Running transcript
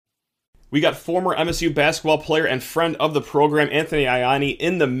We got former MSU basketball player and friend of the program, Anthony Ianni,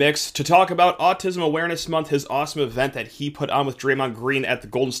 in the mix to talk about Autism Awareness Month, his awesome event that he put on with Draymond Green at the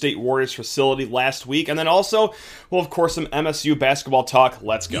Golden State Warriors facility last week. And then also, well, of course, some MSU basketball talk.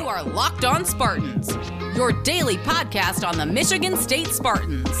 Let's go. You are Locked On Spartans, your daily podcast on the Michigan State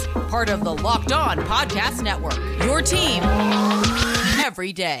Spartans, part of the Locked On Podcast Network, your team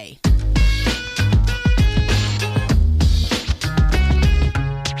every day.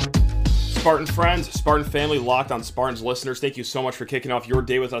 Spartan friends, Spartan family, Locked On Spartans listeners, thank you so much for kicking off your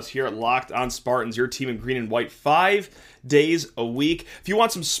day with us here at Locked On Spartans, your team in green and white 5 days a week. If you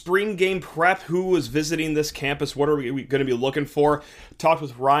want some spring game prep, who is visiting this campus, what are we going to be looking for? Talked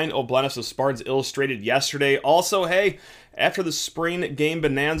with Ryan O'Blennis of Spartans Illustrated yesterday. Also, hey, after the spring game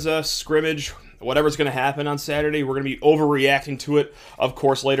bonanza, scrimmage, whatever's going to happen on Saturday, we're going to be overreacting to it, of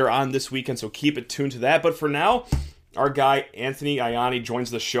course, later on this weekend, so keep it tuned to that. But for now, our guy, Anthony Ianni, joins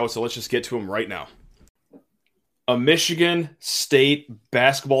the show, so let's just get to him right now. A Michigan State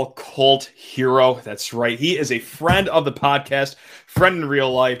basketball cult hero. That's right. He is a friend of the podcast, friend in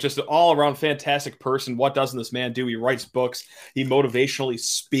real life, just an all-around fantastic person. What doesn't this man do? He writes books. He motivationally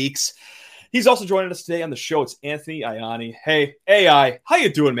speaks. He's also joining us today on the show. It's Anthony Ianni. Hey, AI, how you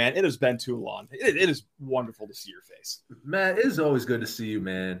doing, man? It has been too long. It is wonderful to see your face. Man, it is always good to see you,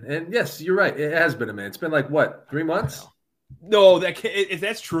 man. And yes, you're right. It has been a minute. It's been like, what, 3 months? No, if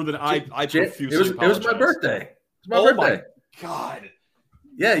that's true, then I profusely apologize. It was my birthday. It was my birthday. My God.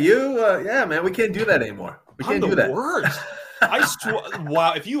 Yeah, yeah, man. We can't do that anymore. We can't do that. Worst.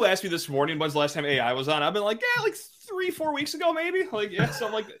 Wow. If you asked me this morning when's the last time AI was on, I've been like, yeah, like 3-4 weeks ago, maybe. Like, yeah,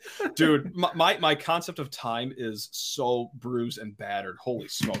 something like that. Dude, my concept of time is so bruised and battered. Holy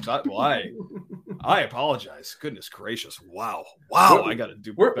smokes. I apologize. Goodness gracious. Wow. I got to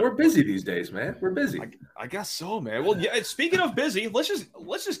do We're busy these days, man. We're busy. I guess so, man. Well, yeah, speaking of busy, let's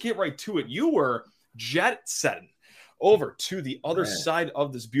just get right to it. You were jet setting over to the other side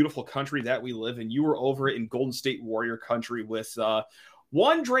of this beautiful country that we live in. You were over in Golden State Warrior country with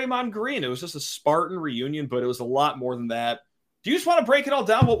one Draymond Green. It was just a Spartan reunion, but it was a lot more than that. Do you just want to break it all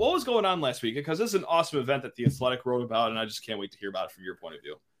down? What was going on last week? Because this is an awesome event that The Athletic wrote about, and I just can't wait to hear about it from your point of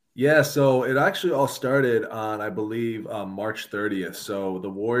view. Yeah, so it actually all started on, I believe, March 30th. So the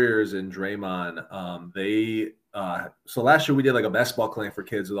Warriors and Draymond, so last year we did like a basketball clinic for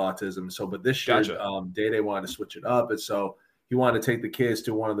kids with autism. So, but this year, Day wanted to switch it up, and so he wanted to take the kids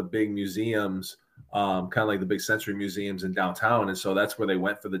to one of the big museums, kind of like the big sensory museums in downtown, and so that's where they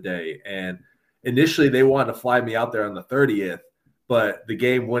went for the day. And initially, they wanted to fly me out there on the 30th, but the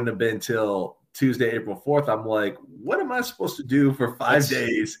game wouldn't have been till Tuesday, April 4th. I'm like, what am I supposed to do for 5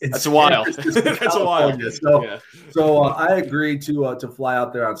 days? That's a while. That's a while. So I agreed to fly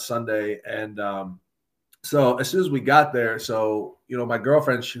out there on Sunday, and so as soon as we got there, so my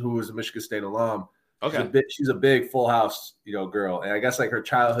girlfriend, who was a Michigan State alum, she's a big Full House, girl, and I guess like her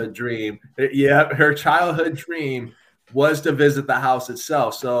childhood dream was to visit the house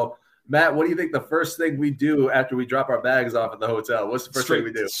itself. So Matt, what do you think the first thing we do after we drop our bags off at the hotel? What's the first thing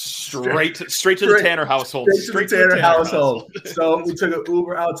we do? Straight to the Tanner household. Straight to the Tanner household. So we took an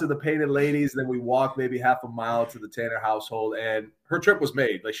Uber out to the Painted Ladies, then we walked maybe half a mile to the Tanner household, and her trip was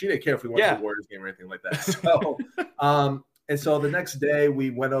made. Like, she didn't care if we went to the Warriors game or anything like that. So, and so the next day we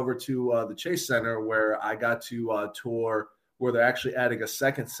went over to the Chase Center, where I got to tour where they're actually adding a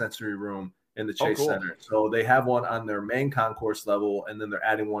second sensory room in the Chase Center. So they have one on their main concourse level, and then they're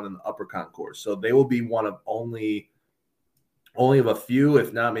adding one in the upper concourse. So they will be one of only of a few,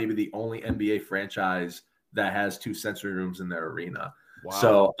 if not maybe the only NBA franchise that has 2 sensory rooms in their arena. Wow.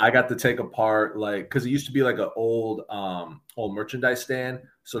 So I got to take apart, because it used to be like an old merchandise stand.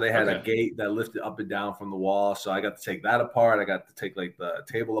 So they had a gate that lifted up and down from the wall. So I got to take that apart. I got to take like the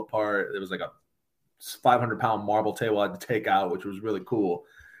table apart. It was like a 500-pound marble table I had to take out, which was really cool.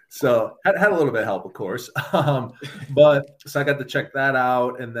 So had a little bit of help, of course. But so I got to check that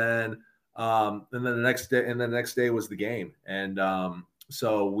out, and then the next day was the game. And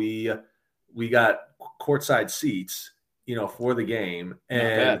so we got courtside seats, for the game.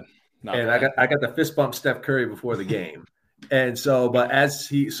 And Not bad. I got the fist bump Steph Curry before the game. And so, but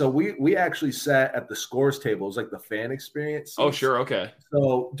we actually sat at the scores table. It was like the fan experience. Oh, sure. Okay.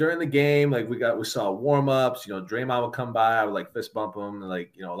 So during the game, like we saw warm-ups, Draymond would come by. I would like fist bump him,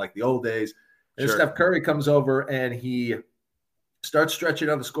 like the old days. And Steph Curry comes over and he starts stretching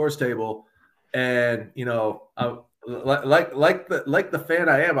on the scores table. And, like the fan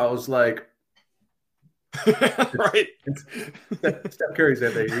I am, I was like, right. Steph Curry's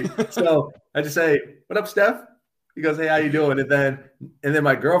there, baby. So I just say, "What up, Steph?" He goes, "Hey, how you doing?" And then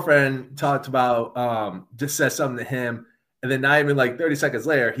my girlfriend talked about just said something to him, And then not even like 30 seconds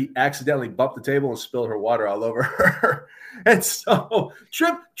later, he accidentally bumped the table and spilled her water all over her. And so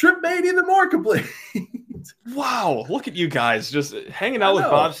Trip made even more complete. Wow, look at you guys just hanging out with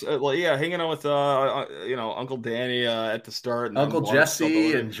Bob's, hanging out with Uncle Danny at the start, and Uncle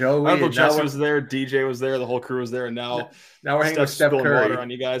Jesse and Joey. Uncle Jesse was there, DJ was there, the whole crew was there, and now we're hanging with Steph Curry. Water on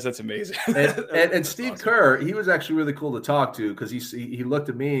you guys. That's amazing. And Steve awesome. Kerr, he was actually really cool to talk to because he looked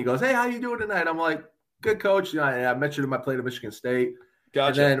at me and he goes, "Hey, how you doing tonight?" I'm like, "Good, coach." I met you in my plate at Michigan State.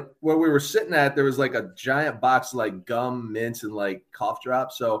 Gotcha. And then where we were sitting at, there was like a giant box of like gum, mints, and like cough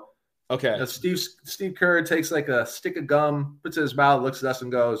drops. So okay, Steve Kerr takes like a stick of gum, puts it in his mouth, looks at us, and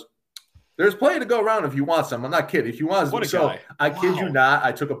goes, "There's plenty to go around if you want some." I'm not kidding. If you want some, what a guy. I kid you not,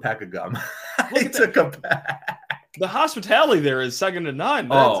 I took a pack of gum. I took a pack. The hospitality there is second to none.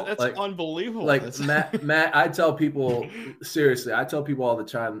 That's like, unbelievable. Like Matt, I tell people seriously, I tell people all the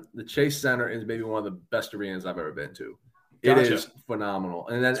time, the Chase Center is maybe one of the best arenas I've ever been to. Gotcha. It is phenomenal.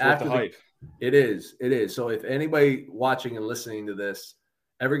 And then after the hype. It is. So if anybody watching and listening to this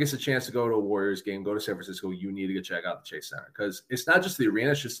ever gets a chance to go to a Warriors game, go to San Francisco, you need to go check out the Chase Center because it's not just the arena,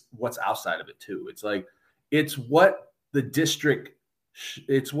 it's just what's outside of it too. It's like it's what the district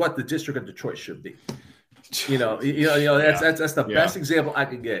of Detroit should be. That's the best example I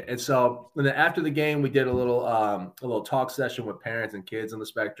could get. And so then after the game, we did a little talk session with parents and kids on the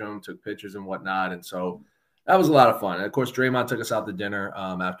spectrum, took pictures and whatnot. And so that was a lot of fun. And of course, Draymond took us out to dinner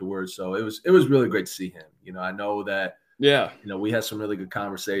afterwards. So it was really great to see him. I know that, we had some really good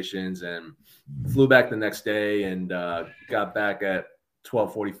conversations and flew back the next day and got back at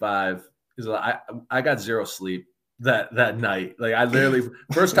 12:45. I got zero sleep that night. Like I literally,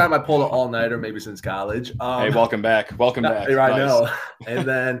 first time I pulled an all-nighter maybe since college. Hey, welcome back. Welcome back. I know. And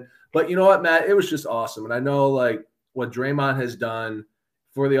then, but you know what, Matt? It was just awesome. And I know like what Draymond has done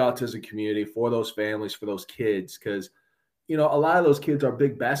for the autism community, for those families, for those kids, because a lot of those kids are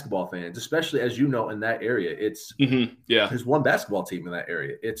big basketball fans, especially as you know in that area. It's there's one basketball team in that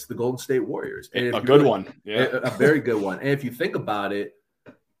area. It's the Golden State Warriors, and a good one, a very good one. And if you think about it,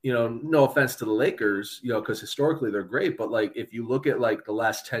 no offense to the Lakers, because historically they're great, but like if you look at like the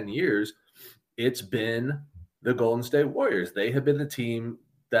last 10 years, it's been the Golden State Warriors. They have been the team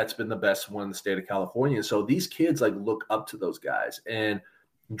that's been the best one in the state of California. So these kids like look up to those guys, and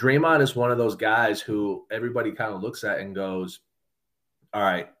Draymond is one of those guys who everybody kind of looks at and goes, all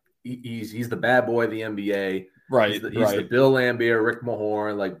right, he's the bad boy of the NBA. Right. He's the Bill Laimbeer, Rick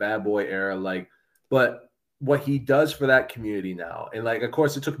Mahorn, like bad boy era. Like, but what he does for that community now, and like, of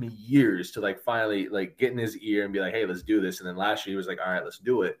course, it took me years to like finally like get in his ear and be like, hey, let's do this. And then last year he was like, all right, let's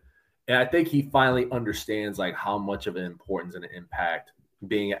do it. And I think he finally understands like how much of an importance and an impact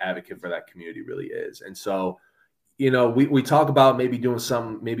being an advocate for that community really is. And so, we talk about maybe doing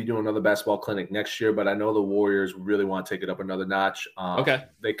another basketball clinic next year, but I know the Warriors really want to take it up another notch. Okay.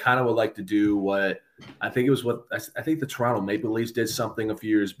 They kind of would like to do what I think the Toronto Maple Leafs did something a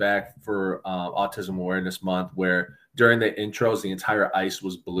few years back for Autism Awareness Month, where during the intros, the entire ice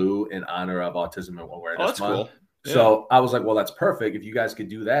was blue in honor of Autism Awareness Month. Cool. Yeah. So I was like, well, that's perfect if you guys could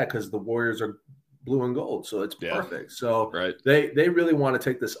do that because the Warriors are blue and gold, so it's perfect. So they really want to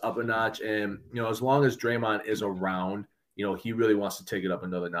take this up a notch, and as long as Draymond is around, he really wants to take it up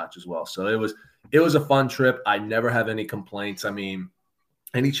another notch as well. So it was a fun trip. I never have any complaints. I mean,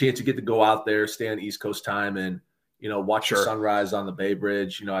 any chance you get to go out there, stay on East Coast time, and watch the sunrise on the Bay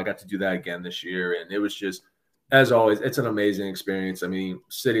Bridge. I got to do that again this year, and it was just, as always, it's an amazing experience. I mean,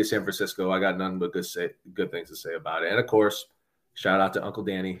 city of San Francisco, I got nothing but good things to say about it, and of course, shout out to Uncle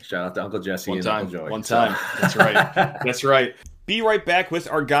Danny. Shout out to Uncle Jesse and Uncle Joey. One time. That's right. That's right. Be right back with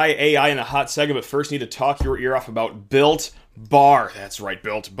our guy AI in a hot second, but first need to talk your ear off about Built Bar. That's right,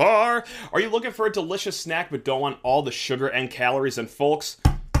 Built Bar. Are you looking for a delicious snack but don't want all the sugar and calories? And folks,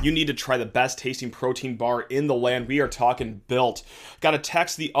 you need to try the best tasting protein bar in the land. We are talking Built. Got a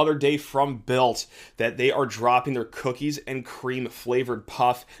text the other day from Built that they are dropping their cookies and cream flavored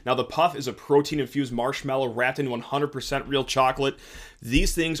puff. Now the puff is a protein infused marshmallow wrapped in 100% real chocolate.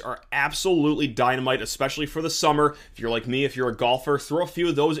 These things are absolutely dynamite, especially for the summer. If you're like me, if you're a golfer, throw a few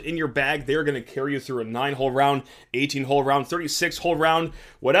of those in your bag. They're going to carry you through a 9-hole round, 18-hole round, 36-hole round.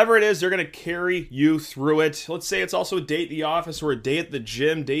 Whatever it is, they're going to carry you through it. Let's say it's also a day at the office or a day at the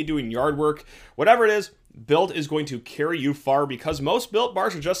gym, day doing yard work. Whatever it is, Built is going to carry you far because most Built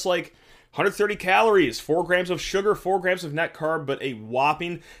bars are just like 130 calories, 4 grams of sugar, 4 grams of net carb, but a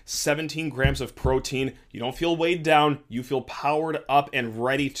whopping 17 grams of protein. You don't feel weighed down. You feel powered up and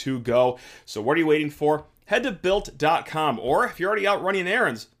ready to go. So what are you waiting for? Head to Built.com, or if you're already out running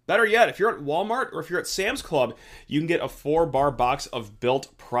errands, better yet, if you're at Walmart or if you're at Sam's Club, you can get a 4-bar box of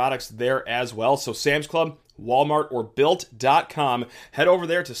Built products there as well. So Sam's Club, Walmart, or Built.com. Head over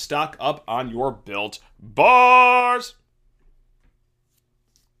there to stock up on your Built bars.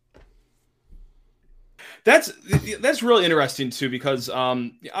 That's really interesting too, because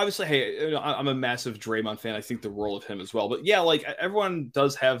obviously, hey, I'm a massive Draymond fan. I think the world of him as well. But yeah, like everyone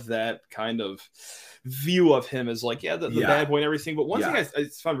does have that kind of view of him as like, the bad boy and everything. But one thing I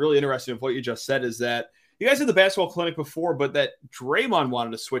found really interesting of what you just said is that you guys had the basketball clinic before, but that Draymond wanted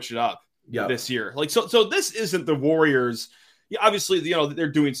to switch it up this year. Like, so this isn't the Warriors. Yeah, obviously,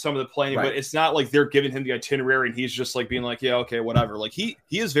 they're doing some of the planning, but it's not like they're giving him the itinerary and he's just like being like, yeah, okay, whatever. Like he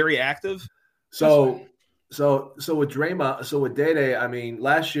is very active. So with Draymond, so with Day-Day, I mean,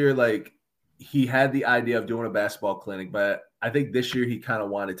 last year, like he had the idea of doing a basketball clinic, but I think this year he kind of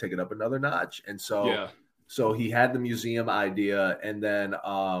wanted to take it up another notch. And so he had the museum idea, and then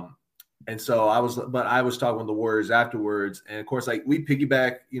so I was talking with the Warriors afterwards, and of course, like we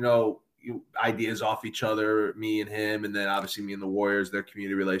piggyback, ideas off each other, me and him, and then obviously me and the Warriors, their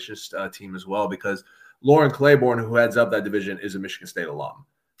community relations team as well, because Lauren Claiborne, who heads up that division, is a Michigan State alum.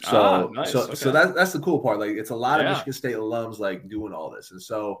 So nice. So that's the cool part. Like it's a lot of Michigan State alums like doing all this. And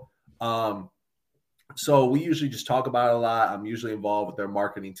so we usually just talk about it a lot. I'm usually involved with their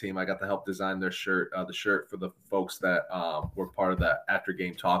marketing team. I got to help design their shirt, the shirt for the folks that were part of that after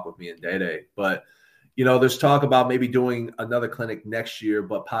game talk with me and Day-Day. But there's talk about maybe doing another clinic next year,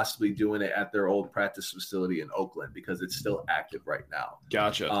 but possibly doing it at their old practice facility in Oakland because it's still active right now.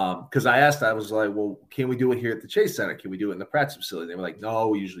 Gotcha. Because I was like, well, can we do it here at the Chase Center? Can we do it in the practice facility? They were like, no,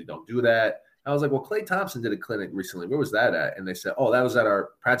 we usually don't do that. I was like, well, Klay Thompson did a clinic recently. Where was that at? And they said, oh, that was at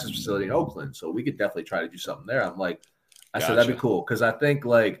our practice facility in Oakland. So we could definitely try to do something there. I'm like, I said, that'd be cool. Because I think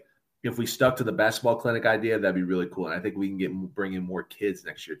like if we stuck to the basketball clinic idea, that'd be really cool. And I think we can bring in more kids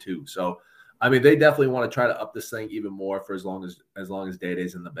next year too. So I mean, they definitely want to try to up this thing even more for as long as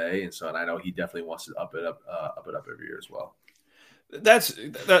Day-Day's in the Bay, and and I know he definitely wants to up it up every year as well.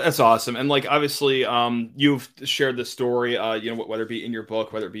 That's awesome, and like obviously, you've shared this story, whether it be in your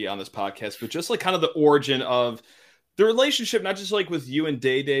book, whether it be on this podcast, but just like kind of the origin of the relationship, not just like with you and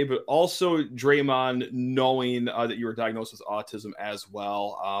Day-Day, but also Draymond knowing that you were diagnosed with autism as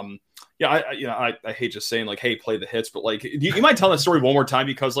well. I hate just saying like, hey, play the hits, but like, you might tell that story one more time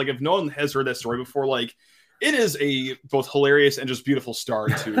because like, if no one has heard that story before, like it is a both hilarious and just beautiful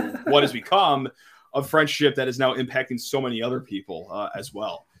start to what has become a friendship that is now impacting so many other people as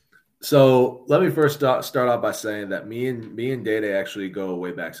well. So let me first start off by saying that me and Day-Day actually go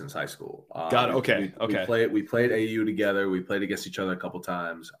way back since high school. Got it. Okay. We played AU together. We played against each other a couple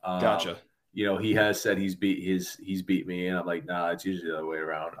times. Gotcha. He has said he's beat me, and I'm like, nah, it's usually the other way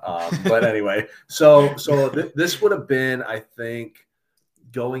around. But anyway, so this would have been, I think,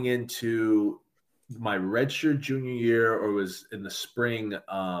 going into my redshirt junior year, or it was in the spring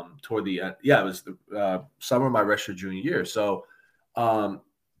toward the end. Yeah, it was the summer of my redshirt junior year. So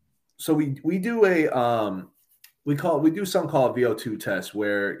we do we do something called a VO2 test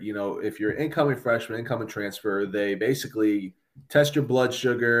where, if you're incoming freshman, incoming transfer, they basically test your blood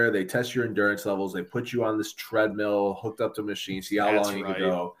sugar, they test your endurance levels, they put you on this treadmill hooked up to a machine, see how long you can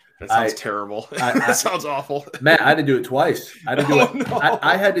go. That sounds terrible. That sounds awful. Man, I had to do it twice.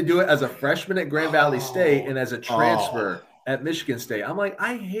 I had to do it as a freshman at Grand Valley State and as a transfer at Michigan State. I'm like,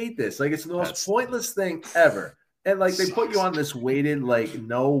 I hate this. Like, it's the most pointless thing ever. And like they put you on this weighted, like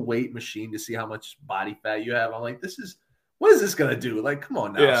no weight machine to see how much body fat you have. I'm like, what is this gonna do? Like, come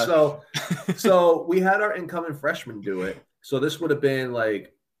on now. Yeah. So we had our incoming freshmen do it. So this would have been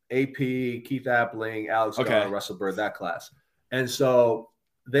like AP, Keith Appling, Alex Garner, Russell Bird, that class. And so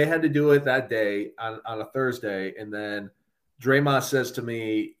they had to do it that day on a Thursday. And then Draymond says to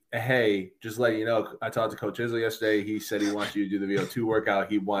me, hey, just let you know, I talked to Coach Izzo yesterday. He said he wants you to do the VO2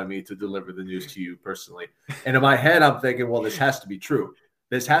 workout. He wanted me to deliver the news to you personally. And in my head, I'm thinking, well, this has to be true.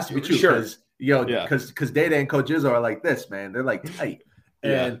 This has to be true because, because Day-Day and Coach Izzo are like this, man. They're like tight.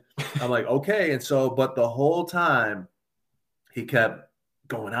 And I'm like, okay. And so, but the whole time he kept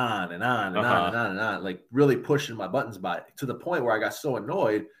going on and on and on and on and on, like really pushing my buttons by to the point where I got so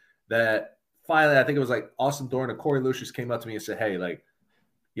annoyed that finally, I think it was like Austin Thorne and Corey Lucius came up to me and said, hey, like,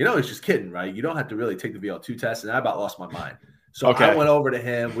 he's just kidding, right? You don't have to really take the VO2 test. And I about lost my mind. So I went over to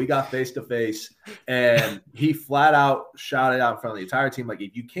him. We got face to face, and he flat out shouted out in front of the entire team, like,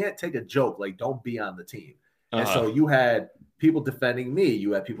 if you can't take a joke, like, don't be on the team. And so you had people defending me.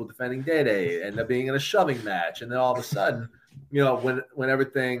 You had people defending Day-Day, ended up being in a shoving match. And then all of a sudden, when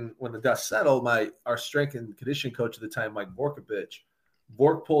the dust settled, our strength and conditioning coach at the time, Mike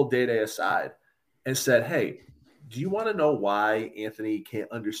Vork pulled Day-Day aside and said, hey, do you want to know why Anthony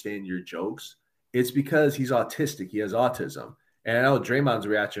can't understand your jokes? It's because he's autistic. He has autism. And I know Draymond's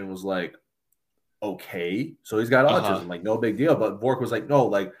reaction was like, okay, so he's got autism, like no big deal. But Vork was like, no,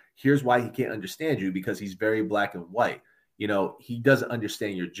 like here's why he can't understand you, because he's very black and white. You know, he doesn't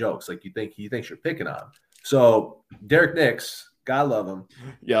understand your jokes. Like he thinks you're picking on him. So Derek Nix, God love him.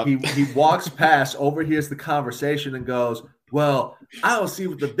 Yeah. He walks past, overhears the conversation and goes, well, I don't see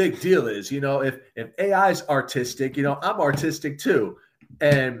what the big deal is. You know, if AI is artistic, you know, I'm artistic too.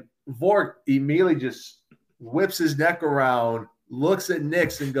 And Vork immediately just whips his neck around, looks at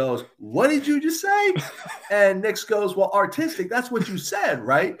Nix and goes, what did you just say? And Nix goes, well, artistic, that's what you said,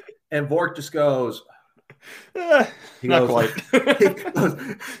 right? And Vork just goes, he not goes, quite.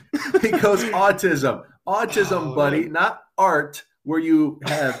 he goes, autism, buddy, man. not art where you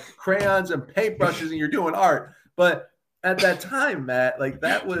have crayons and paintbrushes and you're doing art. But at that time, Matt, like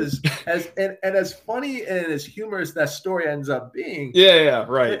that was as funny and as humorous that story ends up being. Yeah,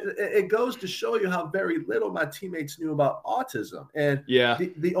 right. It goes to show you how very little my teammates knew about autism. And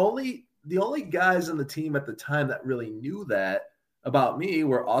the only guys on the team at the time that really knew that about me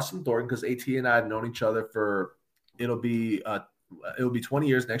were Austin Thornton, because AT and I have known each other for it'll be 20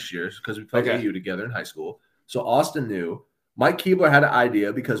 years next year, because we played AU together in high school. So Austin knew. Mike Keebler had an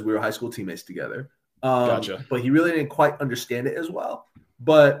idea because we were high school teammates together. Gotcha. But he really didn't quite understand it as well.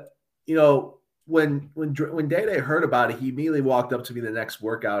 But you know, when Day heard about it, he immediately walked up to me the next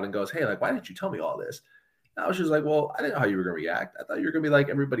workout and goes, "Hey, like, why didn't you tell me all this?" And I was just like, "Well, I didn't know how you were gonna react. I thought you were gonna be like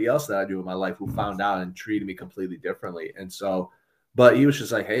everybody else that I do in my life who found out and treated me completely differently." And so, but he was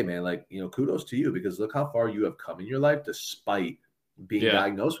just like, "Hey, man, like, you know, kudos to you, because look how far you have come in your life despite being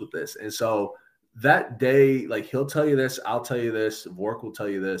diagnosed with this." And so that day, like, he'll tell you this, I'll tell you this, Vork will tell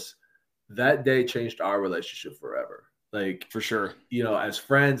you this. That day changed our relationship forever. Like, for sure, you know, as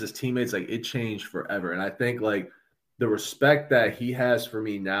friends, as teammates, like it changed forever. And I think like the respect that he has for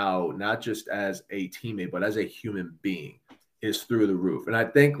me now, not just as a teammate, but as a human being, is through the roof. And I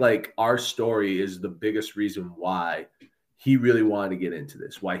think like our story is the biggest reason why he really wanted to get into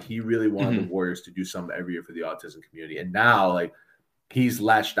this, why he really wanted the Warriors to do something every year for the autism community. And now like he's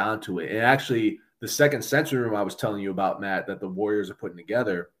latched onto it. And actually the second sensory room I was telling you about, Matt, that the Warriors are putting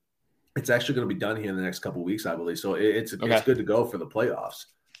together, it's actually going to be done here in the next couple of weeks, I believe. So it's good to go for the playoffs.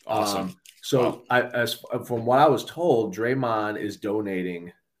 Awesome. From what I was told, Draymond is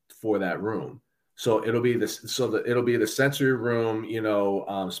donating for that room. So it'll be the sensory room, you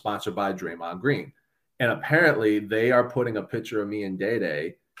know, sponsored by Draymond Green. And apparently they are putting a picture of me and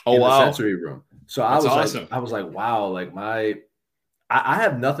Day in the sensory room. So I was like, wow, like I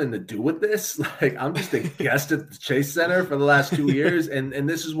have nothing to do with this. Like, I'm just a guest at the Chase Center for the last 2 years, and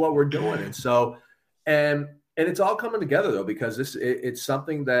this is what we're doing. And so, and it's all coming together though, because it's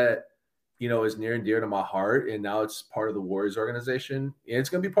something that, you know, is near and dear to my heart, and now it's part of the Warriors organization, and it's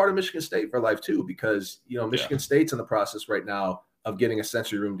going to be part of Michigan State for life too, because you know Michigan State's in the process right now of getting a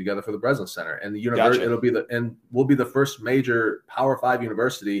sensory room together for the Breslin Center, and the university we'll be the first major Power 5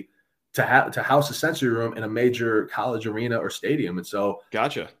 university to house a sensory room in a major college arena or stadium. And so,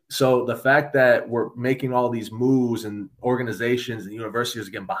 so the fact that we're making all these moves and organizations and universities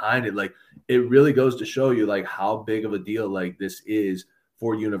are getting behind it, like it really goes to show you like how big of a deal like this is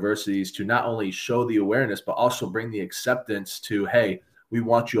for universities to not only show the awareness, but also bring the acceptance to, hey, we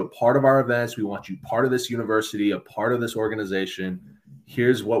want you a part of our events. We want you part of this university, a part of this organization.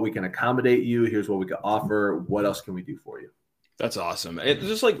 Here's what we can accommodate you. Here's what we can offer. What else can we do for you? That's awesome. It's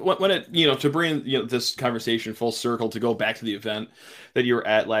just like when it, you know, to bring, you know, this conversation full circle, to go back to the event that you were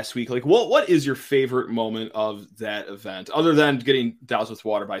at last week, like what is your favorite moment of that event other than getting doused with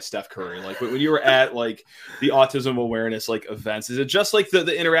water by Steph Curry? Like when you were at like the autism awareness, like events, is it just like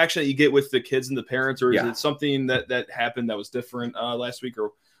the interaction that you get with the kids and the parents, or is it something that happened that was different last week,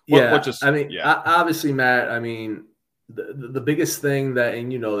 or obviously, Matt, I mean, the biggest thing that,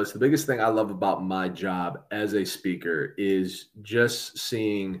 and you know this, the biggest thing I love about my job as a speaker is just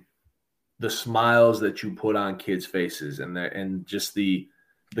seeing the smiles that you put on kids' faces, and just the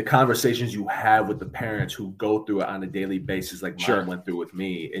conversations you have with the parents who go through it on a daily basis, like mine went through with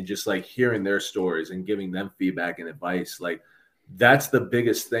me, and just like hearing their stories and giving them feedback and advice. Like that's the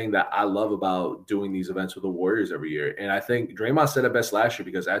biggest thing that I love about doing these events with the Warriors every year. And I think Draymond said it best last year,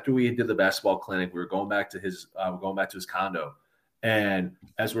 because after we did the basketball clinic, we were going back to his condo. And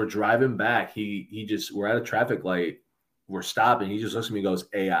as we're driving back, we're at a traffic light, we're stopping. He just looks at me and goes,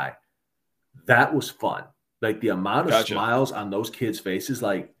 AI. That was fun. Like the amount of smiles on those kids' faces,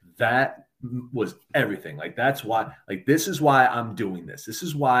 like that was everything. Like that's why, like, this is why I'm doing this. This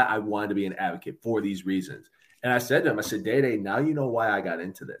is why I wanted to be an advocate for these reasons. And I said to him, I said, Day, now you know why I got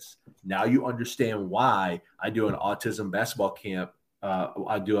into this. Now you understand why I do an autism basketball camp.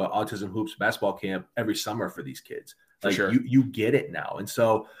 I do an autism hoops basketball camp every summer for these kids. Like you get it now. And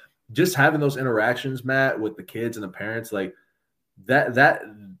so just having those interactions, Matt, with the kids and the parents, like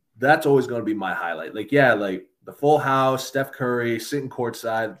that's always going to be my highlight. Like, yeah, like the full house, Steph Curry sitting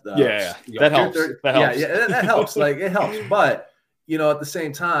courtside. That helps. That helps. Like, it helps. But, at the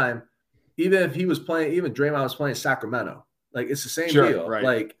same time, even if he was playing, even Draymond was playing Sacramento, like, it's the same deal. Right.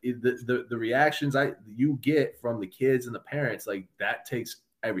 Like, the reactions you get from the kids and the parents, like, that takes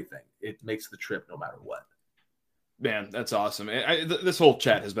everything. It makes the trip no matter what. Man, that's awesome. This whole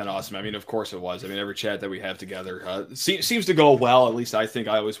chat has been awesome. I mean, of course it was. I mean, every chat that we have together seems to go well. At least I think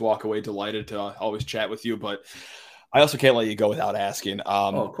I always walk away delighted to always chat with you. But I also can't let you go without asking,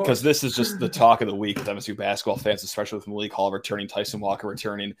 because this is just the talk of the week with MSU basketball fans, especially with Malik Hall returning, Tyson Walker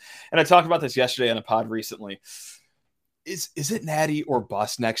returning. And I talked about this yesterday on a pod recently. Is it natty or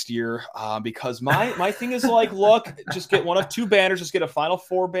bust next year? Because my thing is, like, look, just get one of two banners, just get a Final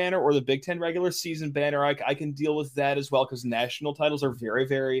Four banner or the Big Ten regular season banner. I can deal with that as well, because national titles are very,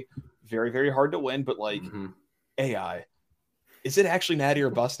 very, very, very hard to win. But, like, AI, is it actually natty or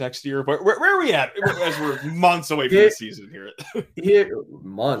bust next year? Where are we at as we're months away from the season here?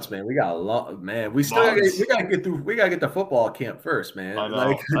 Months, man. We got a lot, man. We gotta get through. We gotta get the football camp first, man. I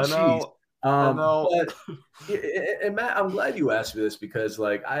know. But and Matt, I'm glad you asked me this, because,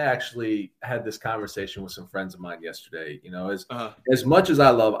 like, I actually had this conversation with some friends of mine yesterday. As much as I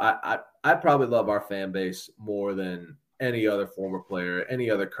love, I probably love our fan base more than any other former player,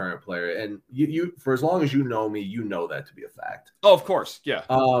 any other current player. And you for as long as you know me, you know that to be a fact. Oh, of course. Yeah.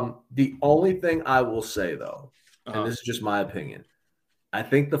 The only thing I will say, though, and this is just my opinion, I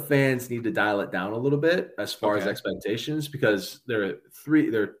think the fans need to dial it down a little bit as far as expectations, because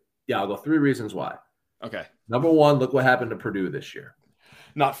I'll go 3 reasons why. Okay. Number one, look what happened to Purdue this year.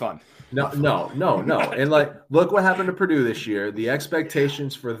 Not fun. No. And, like, look what happened to Purdue this year. The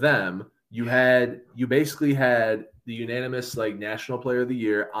expectations for them, you basically had the unanimous, like, national player of the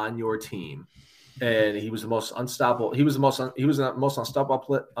year on your team. And he was the most unstoppable. He was the most unstoppable.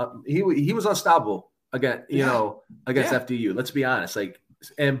 He was unstoppable against FDU. Let's be honest.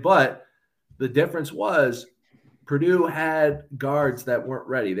 But the difference was, Purdue had guards that weren't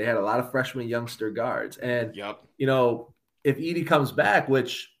ready. They had a lot of freshman youngster guards. And, if Edey comes back,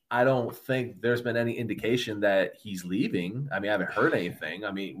 which I don't think there's been any indication that he's leaving. I mean, I haven't heard anything.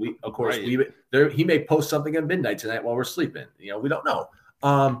 I mean, he may post something at midnight tonight while we're sleeping. We don't know.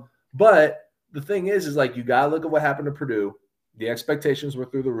 But the thing is like, you got to look at what happened to Purdue. The expectations were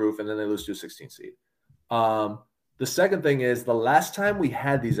through the roof, and then they lose to a 16 seed. The second thing is, the last time we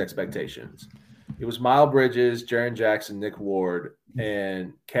had these expectations, it was Miles Bridges, Jaren Jackson, Nick Ward,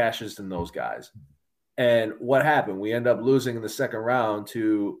 and Cassius and those guys. And what happened? We end up losing in the second round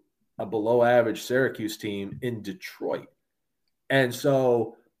to a below-average Syracuse team in Detroit. And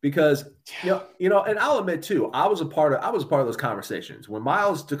so, because and I'll admit too, I was a part of those conversations when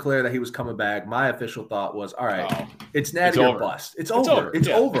Miles declared that he was coming back. My official thought was, all right, it's natty or bust. It's over. It's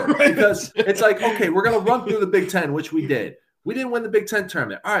over. Because it's like, okay, we're gonna run through the Big Ten, which we did. We didn't win the Big Ten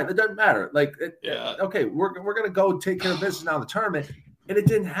tournament. All right, that doesn't matter. Okay, we're gonna go take care of business now in the tournament, and it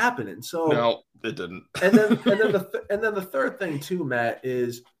didn't happen. And so no, it didn't. and then the third thing too, Matt,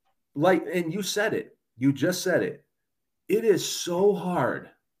 is like, and you said it. You just said it. It is so hard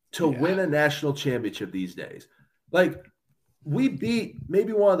to win a national championship these days. Like, we beat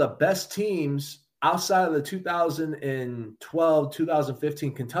maybe one of the best teams outside of the 2012,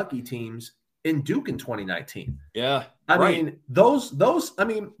 2015 Kentucky teams in Duke in 2019. Yeah. I mean, the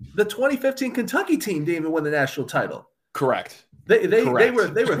 2015 Kentucky team didn't even win the national title. Correct. They were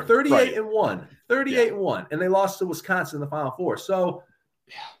 38-1, 38-1, and they lost to Wisconsin in the Final Four. So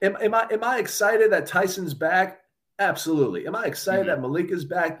am I excited that Tyson's back? Absolutely. Am I excited that Malik is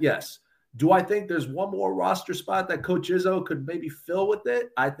back? Yes. Do I think there's one more roster spot that Coach Izzo could maybe fill with it?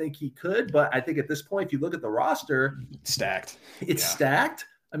 I think he could, but I think at this point, if you look at the roster, it's stacked. It's stacked.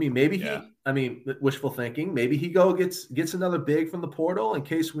 I mean, wishful thinking. Maybe he gets another big from the portal in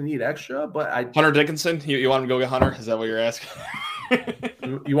case we need extra. But Hunter Dickinson, you want him to go get Hunter? Is that what you're asking?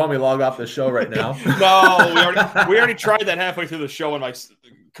 You want me to log off the show right now? No, we already tried that halfway through the show and my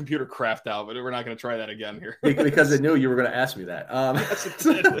computer crapped out, but we're not going to try that again here. Because I knew you were going to ask me that.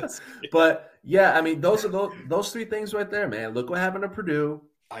 But yeah, I mean, those are those three things right there, man. Look what happened to Purdue.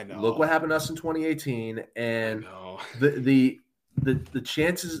 I know. Look what happened to us in 2018, and the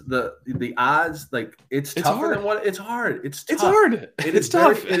chances, the odds, like it's tougher hard. than what it's hard. It's tough. It's hard. It's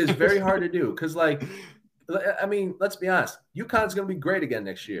tough. It is very hard to do because, like, I mean, let's be honest. UConn's going to be great again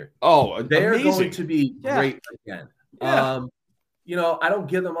next year. Oh, they're amazing. going to be great again. Yeah. I don't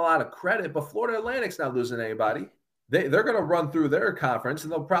give them a lot of credit, but Florida Atlantic's not losing anybody. They're going to run through their conference,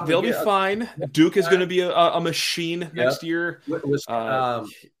 and they'll be fine. Duke is going to be a machine next year.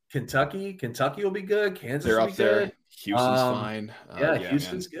 Kentucky will be good. Kansas They're will up be there. good. Houston's fine.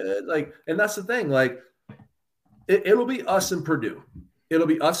 Houston's good. Like, and that's the thing. Like, it'll be us and Purdue. It'll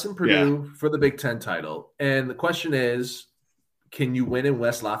be us and Purdue for the Big Ten title. And the question is, can you win in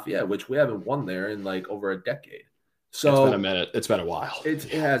West Lafayette, which we haven't won there in like over a decade? So it's been a minute. It's been a while. It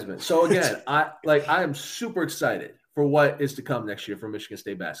has been. So again, I am super excited for what is to come next year for Michigan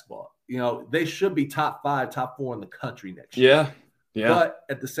State basketball. You know, they should be top 5, top 4 in the country next year. Yeah. But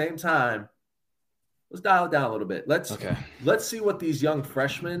at the same time, let's dial it down a little bit. Let's see what these young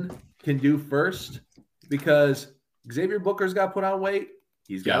freshmen can do first, because Xavier Booker's got to put on weight.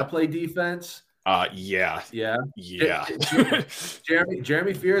 He's got to play defense. Yeah.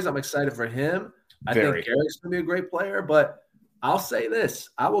 Jeremy Fears, I'm excited for him. I think Garrett's going to be a great player, but I'll say this.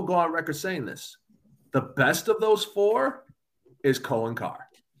 I will go on record saying this. The best of those 4 is Cohen Carr.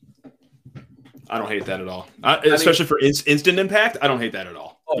 I don't hate that at all. Especially for instant impact, I don't hate that at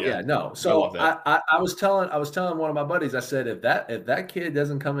all. Oh yeah, no. So I was telling one of my buddies, I said, if that kid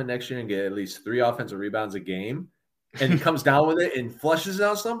doesn't come in next year and get at least 3 offensive rebounds a game, and he comes down with it and flushes it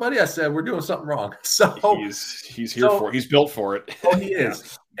on somebody, I said, we're doing something wrong. So he's here for it. He's built for it. Oh, he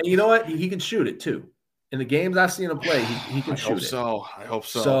is. And you know what? He can shoot it too. In the games I've seen him play, he can shoot it. I hope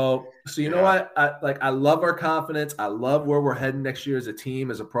so. So you know what? I love our confidence. I love where we're heading next year as a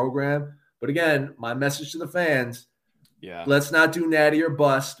team, as a program. But again, my message to the fans, let's not do natty or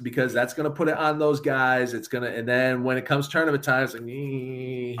bust, because that's going to put it on those guys. It's going to, and then when it comes tournament time, it's like,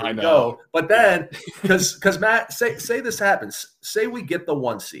 I know. But then, because Matt, say this happens. Say we get the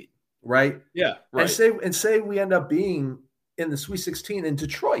 1 seed, right? Yeah, right. And say we end up being in the Sweet 16 in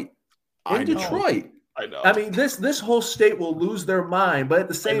Detroit. Detroit. I know. I mean, this whole state will lose their mind. But at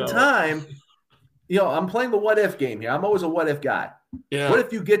the same time, I'm playing the what if game here. I'm always a what if guy. Yeah. What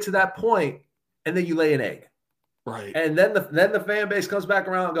if you get to that point and then you lay an egg? Right. And then the fan base comes back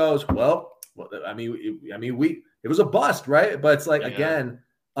around and goes, well, it was a bust, right? But it's like, again,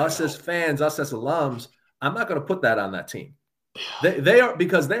 us as fans, us as alums, I'm not going to put that on that team. They are,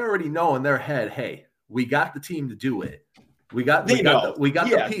 because they already know in their head, hey, we got the team to do it. We got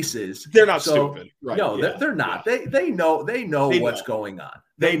the pieces. They're not stupid. Right. No, they're not. Yeah. They know what's going on.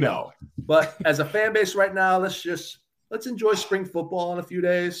 They know. But as a fan base right now, let's enjoy spring football in a few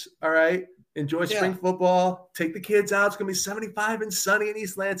days. All right. Enjoy spring football. Take the kids out. It's going to be 75 and sunny in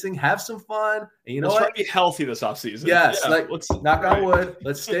East Lansing. Have some fun. And you know let's what? Try to be healthy this offseason. Yes. Let's knock on wood.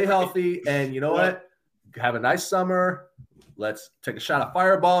 Let's stay healthy. And you know what? Have a nice summer. Let's take a shot of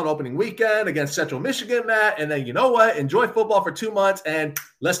Fireball on opening weekend against Central Michigan, Matt. And then you know what? Enjoy football for 2 months and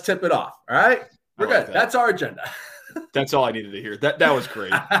let's tip it off. All right? We're good. That's our agenda. That's all I needed to hear. That was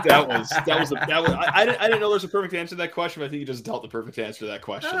great. I didn't know there's a perfect answer to that question, but I think you just dealt the perfect answer to that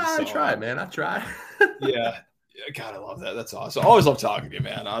question. I tried, man. I tried. Yeah. God, I love that. That's awesome. Always love talking to you,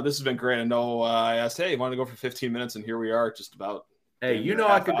 man. This has been great. I know I asked, hey, you want to go for 15 minutes, and here we are, just about. Hey,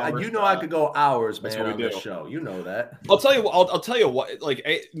 I could go hours, man, on this show. You know that. I'll tell you what. Like,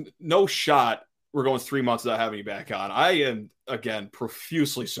 no shot. We're going 3 months without having you back on. I am, again,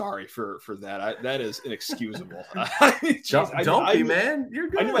 profusely sorry for that. That is inexcusable. Don't be, man. You're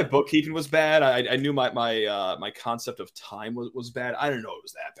good. I knew my bookkeeping was bad. I knew my concept of time was bad. I didn't know it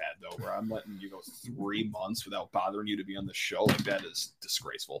was that bad, though, where I'm letting you go 3 months without bothering you to be on the show. Like, that is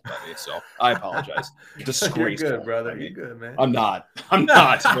disgraceful by me. So I apologize. Disgraceful. You're good, brother. You're good, man. I'm not.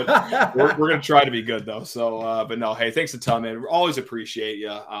 But we're going to try to be good, though. So, but no, hey, thanks a ton, man. We always appreciate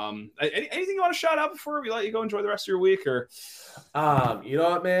you. Anything you want to shout out before we let you go enjoy the rest of your week? Or you know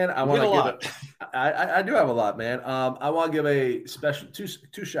what, man, I want to give I do have a lot, man. I want to give a special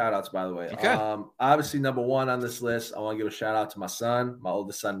two shout outs, by the way. Okay. Obviously number one on this list, I want to give a shout out to my son, my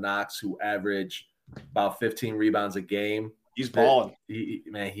oldest son Knox, who averaged about 15 rebounds a game. He's balling. He's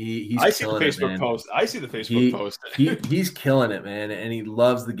I see the Facebook post. I see the Facebook post. He's killing it, man, and he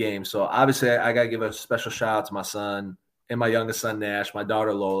loves the game. So obviously I got to give a special shout out to my son and my youngest son, Nash, my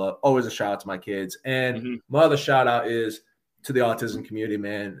daughter, Lola. Always a shout out to my kids. And my other shout out is to the autism community,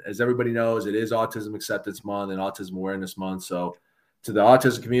 man. As everybody knows, it is Autism Acceptance Month and Autism Awareness Month. So to the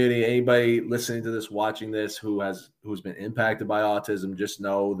autism community, anybody listening to this, watching this, who's been impacted by autism, just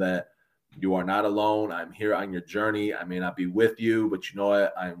know that you are not alone. I'm here on your journey. I may not be with you, but you know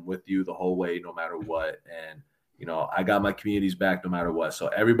what? I'm with you the whole way, no matter what. And, I got my community's back no matter what. So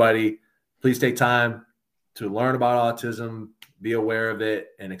everybody, please take time to learn about autism, be aware of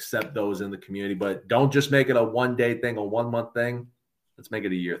it, and accept those in the community. But don't just make it a one-day thing, a one-month thing. Let's make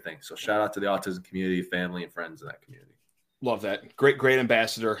it a year thing. So shout out to the autism community, family, and friends in that community. Love that. Great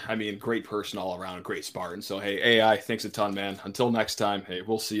ambassador. I mean, great person all around, great Spartan. So, hey, AI, thanks a ton, man. Until next time, hey,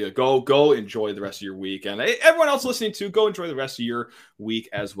 we'll see you. Go enjoy the rest of your week. And hey, everyone else listening to, go enjoy the rest of your week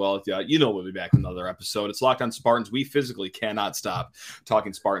as well. You know we'll be back with another episode. It's Locked On Spartans. We physically cannot stop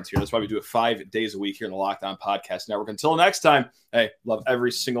talking Spartans here. That's why we do it 5 days a week here in the Locked On Podcast Network. Until next time, hey, love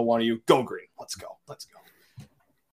every single one of you. Go Green. Let's go.